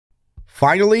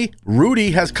Finally,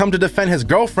 Rudy has come to defend his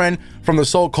girlfriend from the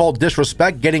so-called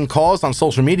disrespect getting caused on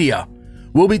social media.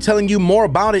 We'll be telling you more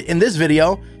about it in this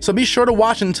video, so be sure to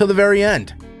watch it until the very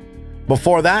end.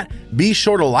 Before that, be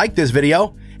sure to like this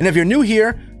video, and if you're new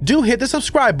here, do hit the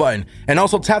subscribe button and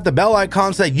also tap the bell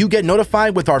icon so that you get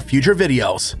notified with our future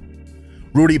videos.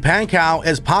 Rudy Pankow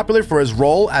is popular for his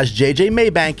role as JJ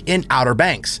Maybank in Outer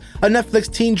Banks, a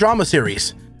Netflix teen drama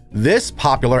series. This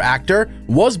popular actor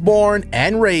was born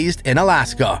and raised in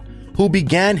Alaska, who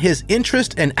began his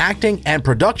interest in acting and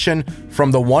production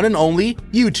from the one and only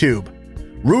YouTube.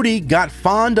 Rudy got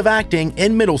fond of acting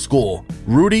in middle school.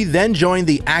 Rudy then joined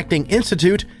the Acting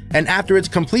Institute and after its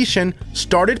completion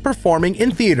started performing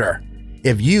in theater.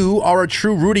 If you are a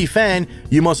true Rudy fan,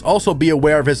 you must also be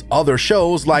aware of his other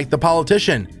shows like The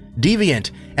Politician,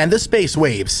 Deviant, and The Space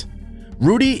Waves.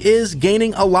 Rudy is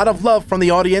gaining a lot of love from the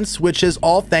audience, which is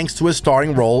all thanks to his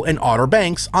starring role in Outer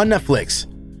Banks on Netflix.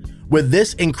 With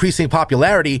this increasing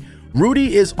popularity,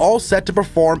 Rudy is all set to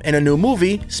perform in a new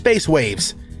movie, Space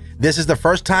Waves. This is the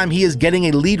first time he is getting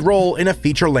a lead role in a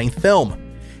feature-length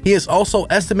film. He is also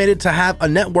estimated to have a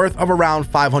net worth of around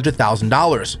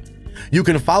 $500,000. You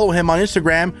can follow him on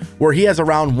Instagram, where he has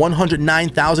around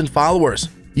 109,000 followers.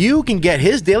 You can get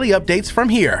his daily updates from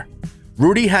here.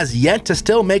 Rudy has yet to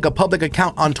still make a public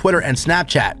account on Twitter and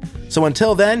Snapchat, so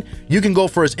until then, you can go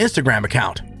for his Instagram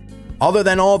account. Other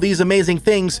than all these amazing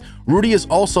things, Rudy is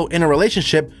also in a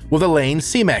relationship with Elaine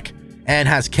Siemek and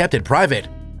has kept it private.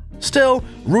 Still,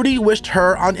 Rudy wished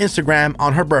her on Instagram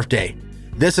on her birthday.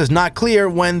 This is not clear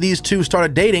when these two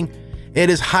started dating. It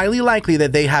is highly likely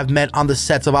that they have met on the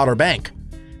sets of Outer Banks.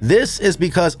 This is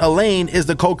because Elaine is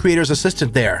the co-creator's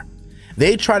assistant there.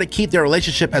 They try to keep their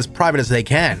relationship as private as they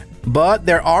can, but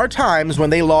there are times when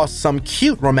they lost some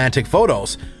cute romantic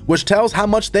photos, which tells how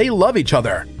much they love each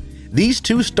other. These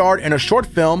two starred in a short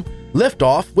film,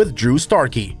 Liftoff with Drew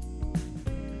Starkey.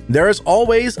 There is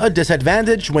always a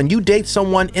disadvantage when you date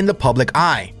someone in the public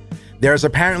eye. There is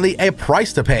apparently a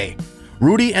price to pay.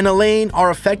 Rudy and Elaine are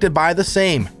affected by the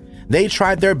same. They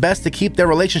tried their best to keep their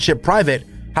relationship private,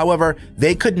 however,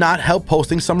 they could not help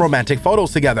posting some romantic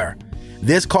photos together.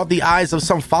 This caught the eyes of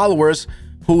some followers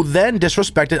who then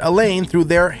disrespected Elaine through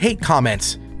their hate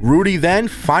comments. Rudy then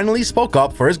finally spoke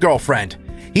up for his girlfriend.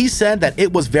 He said that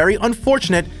it was very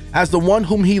unfortunate as the one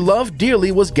whom he loved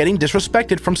dearly was getting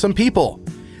disrespected from some people.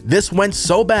 This went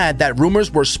so bad that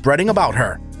rumors were spreading about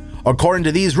her. According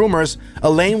to these rumors,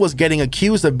 Elaine was getting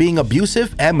accused of being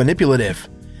abusive and manipulative.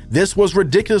 This was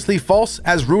ridiculously false,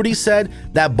 as Rudy said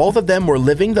that both of them were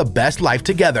living the best life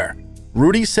together.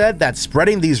 Rudy said that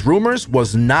spreading these rumors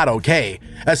was not okay,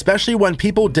 especially when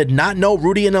people did not know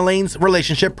Rudy and Elaine's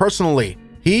relationship personally.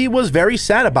 He was very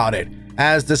sad about it,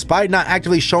 as despite not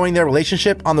actively showing their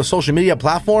relationship on the social media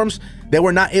platforms, they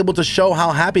were not able to show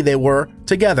how happy they were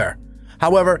together.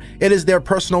 However, it is their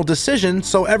personal decision,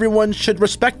 so everyone should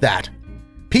respect that.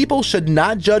 People should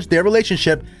not judge their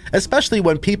relationship, especially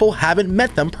when people haven't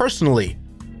met them personally.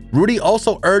 Rudy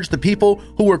also urged the people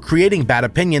who were creating bad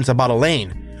opinions about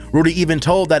Elaine. Rudy even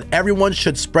told that everyone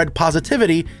should spread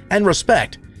positivity and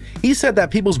respect. He said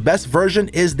that people's best version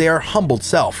is their humbled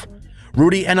self.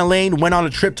 Rudy and Elaine went on a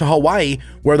trip to Hawaii,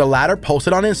 where the latter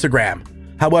posted on Instagram.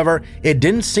 However, it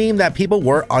didn't seem that people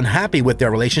were unhappy with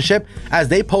their relationship, as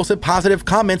they posted positive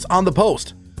comments on the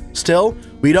post. Still,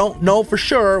 we don't know for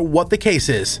sure what the case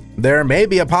is. There may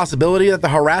be a possibility that the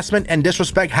harassment and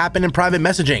disrespect happened in private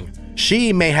messaging.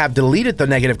 She may have deleted the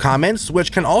negative comments,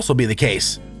 which can also be the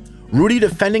case. Rudy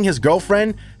defending his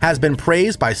girlfriend has been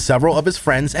praised by several of his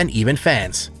friends and even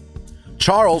fans.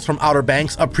 Charles from Outer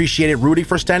Banks appreciated Rudy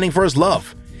for standing for his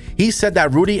love. He said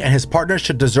that Rudy and his partner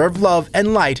should deserve love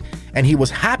and light, and he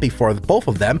was happy for both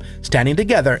of them standing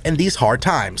together in these hard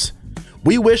times.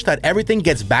 We wish that everything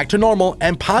gets back to normal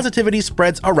and positivity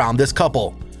spreads around this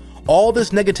couple. All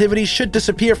this negativity should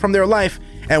disappear from their life,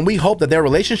 and we hope that their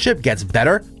relationship gets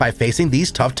better by facing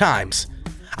these tough times.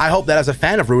 I hope that as a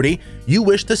fan of Rudy, you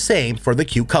wish the same for the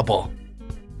cute couple.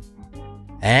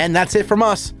 And that's it from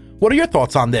us. What are your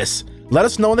thoughts on this? Let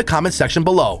us know in the comment section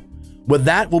below. With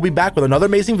that, we'll be back with another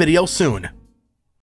amazing video soon.